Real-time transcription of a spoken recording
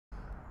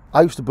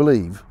I used to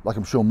believe, like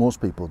I'm sure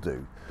most people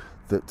do,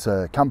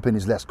 that camping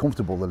is less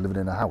comfortable than living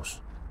in a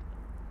house.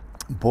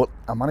 But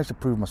I managed to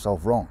prove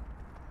myself wrong.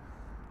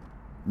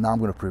 Now I'm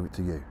going to prove it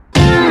to you.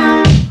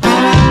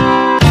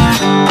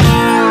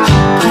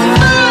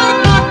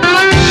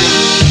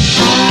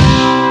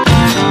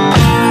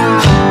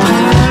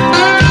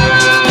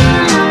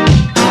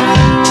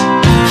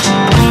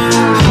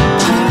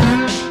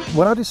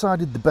 When I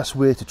decided the best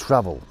way to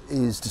travel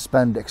is to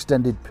spend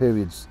extended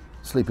periods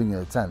sleeping in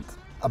a tent,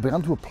 I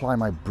began to apply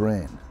my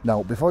brain.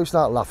 Now, before you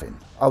start laughing,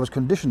 I was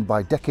conditioned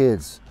by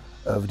decades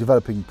of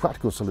developing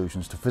practical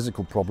solutions to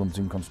physical problems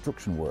in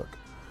construction work.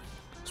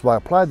 So I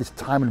applied this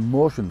time and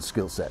motion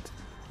skill set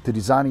to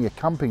designing a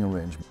camping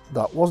arrangement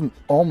that wasn't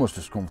almost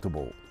as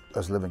comfortable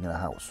as living in a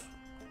house,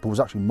 but was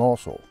actually more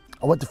so.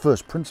 I went to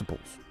first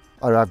principles.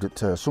 I arrived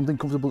at something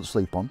comfortable to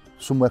sleep on,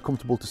 somewhere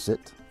comfortable to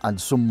sit,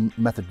 and some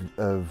method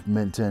of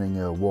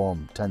maintaining a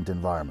warm tent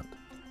environment.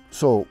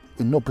 So,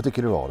 in no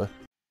particular order,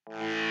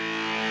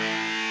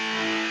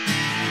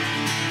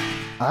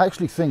 I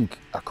actually think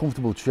a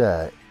comfortable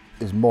chair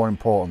is more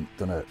important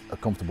than a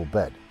comfortable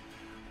bed,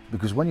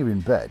 because when you're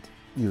in bed,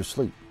 you're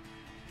asleep.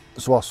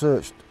 So I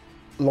searched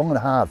long and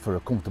hard for a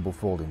comfortable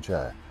folding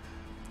chair,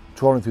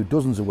 trawling through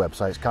dozens of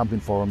websites, camping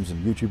forums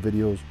and YouTube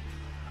videos,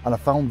 and I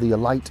found the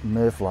Alight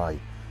Mayfly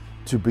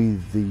to be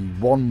the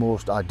one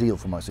most ideal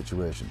for my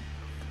situation.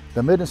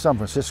 They're made in San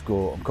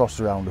Francisco and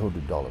cost around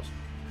 $100.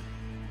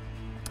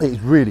 It is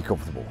really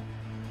comfortable,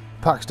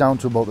 packs down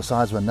to about the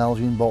size of a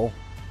Nalgene bottle,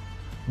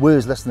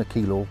 weighs less than a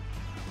kilo,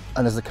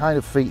 and has the kind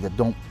of feet that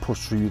don't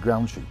push through your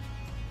ground sheet.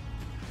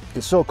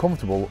 It's so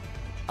comfortable,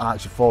 I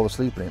actually fall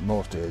asleep in it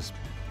most days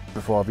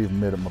before I've even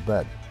made up my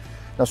bed.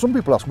 Now some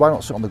people ask, why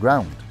not sit on the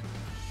ground,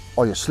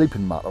 or your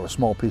sleeping mat, or a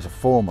small piece of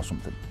foam or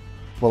something?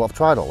 Well, I've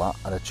tried all that,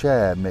 and a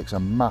chair makes a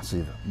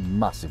massive,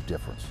 massive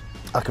difference.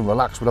 I can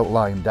relax without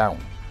lying down,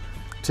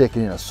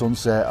 taking in a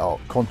sunset or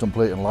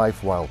contemplating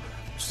life while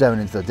staring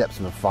into the depths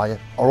of a fire,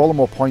 are all the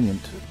more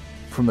poignant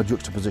from the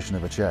juxtaposition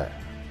of a chair.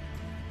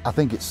 I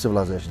think it's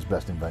civilization's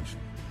best invention.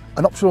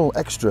 An optional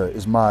extra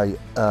is my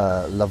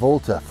La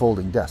Volta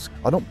folding desk.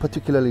 I don't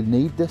particularly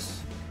need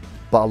this,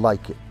 but I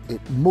like it.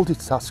 It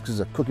multitasks as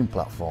a cooking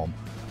platform,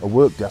 a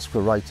work desk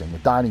for writing, a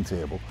dining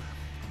table,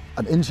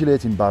 an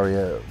insulating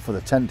barrier for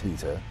the tent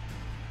heater,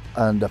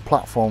 and a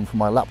platform for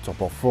my laptop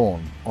or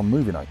phone on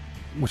movie night,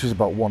 which is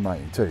about one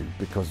night in two,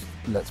 because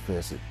let's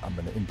face it, I'm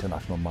an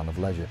international man of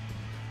leisure.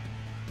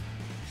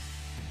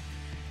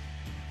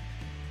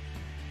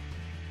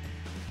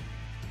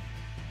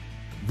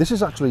 This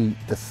is actually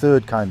the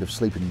third kind of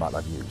sleeping mat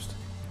I've used.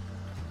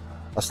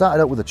 I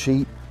started out with a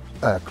cheap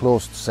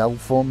closed cell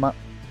foam mat,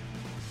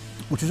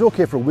 which is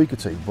okay for a week or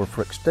two, but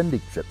for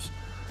extended trips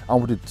I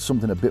wanted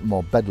something a bit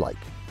more bed-like.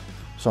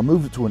 So I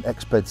moved it to an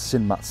Exped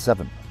Sinmat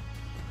 7,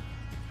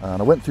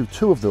 and I went through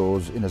two of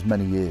those in as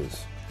many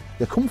years.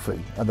 They're comfy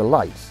and they're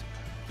light,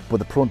 but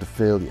they're prone to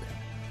failure.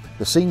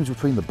 The seams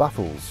between the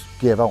baffles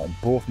gave out on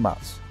both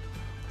mats,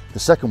 the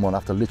second one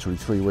after literally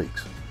 3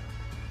 weeks.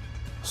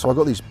 So I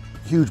got these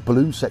huge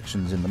balloon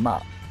sections in the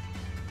mat,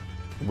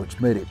 which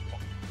made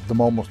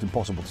them almost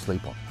impossible to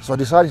sleep on. So I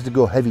decided to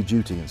go heavy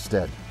duty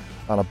instead,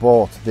 and I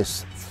bought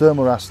this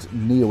Thermorast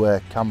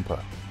Neo-Air Camper.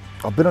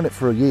 I've been on it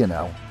for a year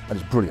now, and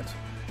it's brilliant.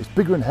 It's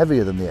bigger and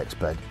heavier than the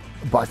Exped,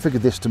 but I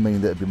figured this to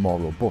mean that it'd be more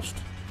robust.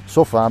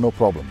 So far, no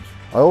problems.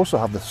 I also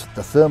have the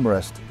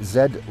Thermarest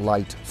Z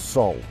Lite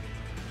Sol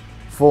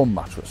foam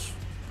mattress,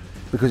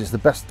 because it's the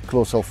best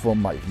closed cell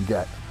foam mat you can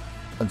get,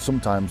 and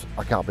sometimes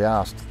I can't be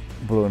arsed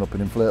blowing up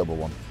an inflatable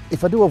one.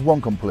 If I do have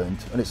one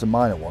complaint, and it's a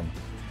minor one,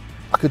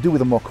 I could do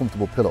with a more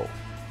comfortable pillow.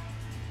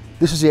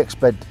 This is the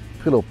Exped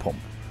pillow pump,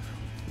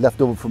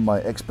 left over from my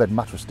Exped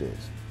mattress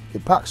days.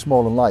 It packs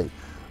small and light,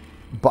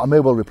 but I may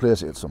well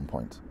replace it at some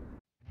point.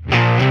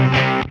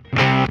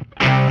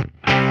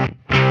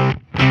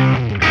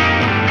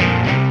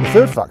 The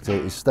third factor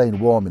is staying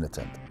warm in a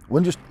tent.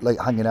 When just like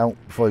hanging out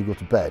before you go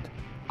to bed,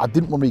 I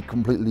didn't want to be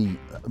completely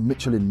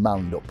Michelin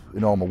manned up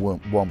in all my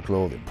warm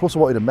clothing. Plus I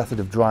wanted a method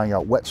of drying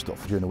out wet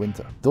stuff during the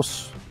winter.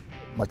 Thus,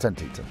 my tent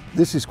heater.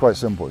 This is quite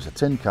simple. It's a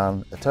tin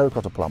can, a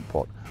terracotta plant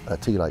pot, and a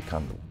tea light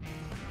candle.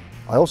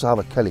 I also have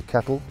a Kelly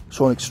kettle,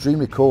 so on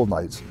extremely cold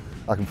nights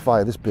I can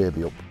fire this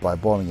baby up by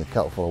boiling a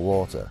kettle full of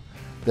water,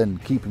 then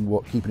keeping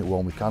it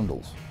warm with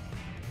candles.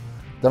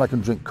 Then I can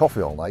drink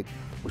coffee all night,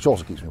 which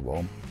also keeps me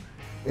warm,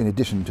 in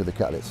addition to the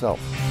kettle itself.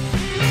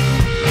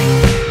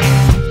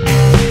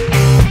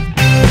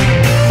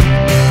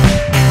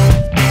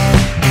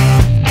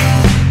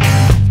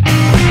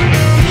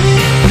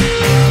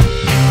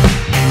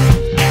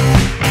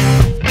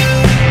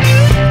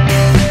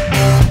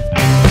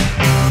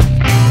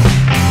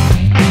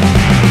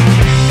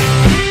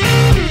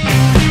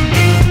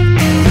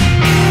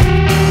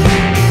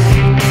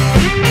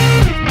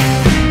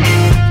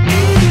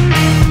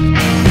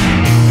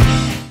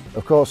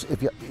 Of course,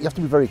 you have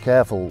to be very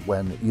careful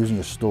when using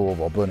a stove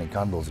or burning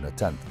candles in a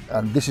tent,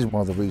 and this is one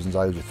of the reasons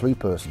I use a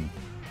 3-person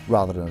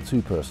rather than a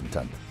 2-person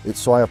tent. It's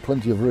so I have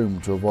plenty of room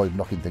to avoid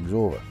knocking things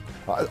over.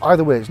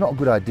 Either way, it's not a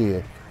good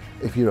idea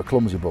if you're a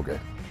clumsy bugger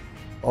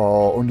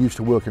or unused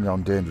to working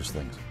around dangerous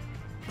things.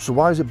 So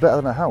why is it better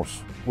than a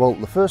house? Well,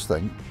 the first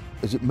thing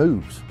is it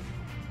moves.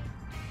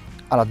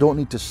 And I don't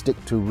need to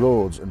stick to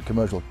roads and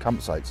commercial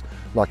campsites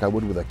like I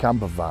would with a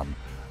camper van,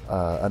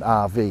 an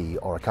RV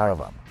or a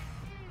caravan.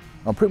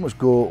 I pretty much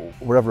go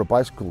wherever a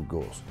bicycle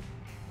goes.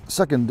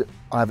 Second,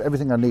 I have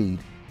everything I need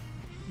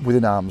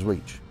within arm's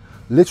reach.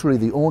 Literally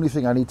the only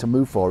thing I need to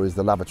move for is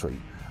the lavatory,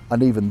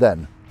 and even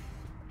then,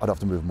 I'd have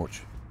to move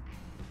much.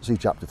 See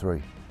chapter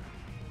 3.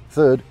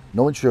 Third,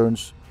 no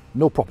insurance,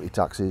 no property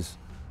taxes,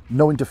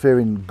 no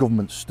interfering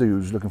government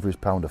stooge looking for his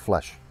pound of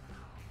flesh.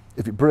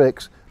 If it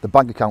breaks, the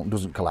bank account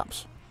doesn't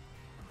collapse.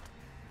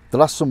 The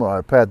last summer I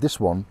repaired this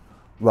one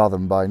rather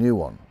than buy a new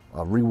one.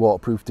 I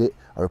re-waterproofed it,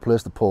 I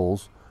replaced the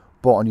poles,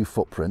 bought a new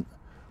footprint,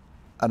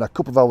 and a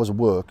couple of hours of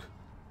work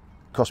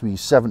cost me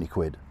 70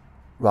 quid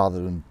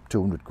rather than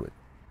 200 quid.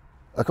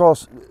 Of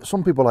course,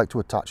 some people like to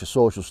attach a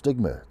social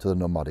stigma to the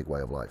nomadic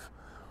way of life.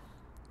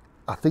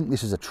 I think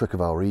this is a trick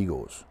of our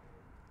egos.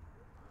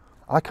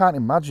 I can't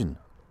imagine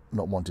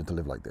not wanting to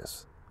live like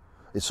this.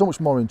 It's so much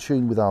more in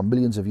tune with our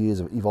millions of years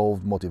of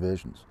evolved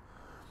motivations.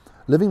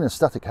 Living in a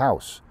static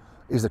house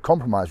is the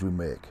compromise we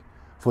make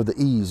for the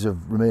ease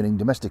of remaining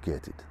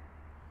domesticated,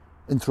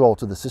 enthralled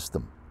to the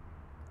system.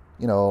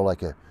 You know,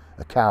 like a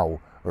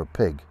cow or a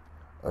pig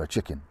or a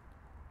chicken.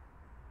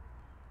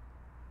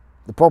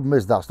 The problem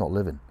is that's not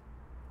living.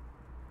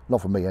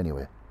 Not for me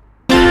anyway.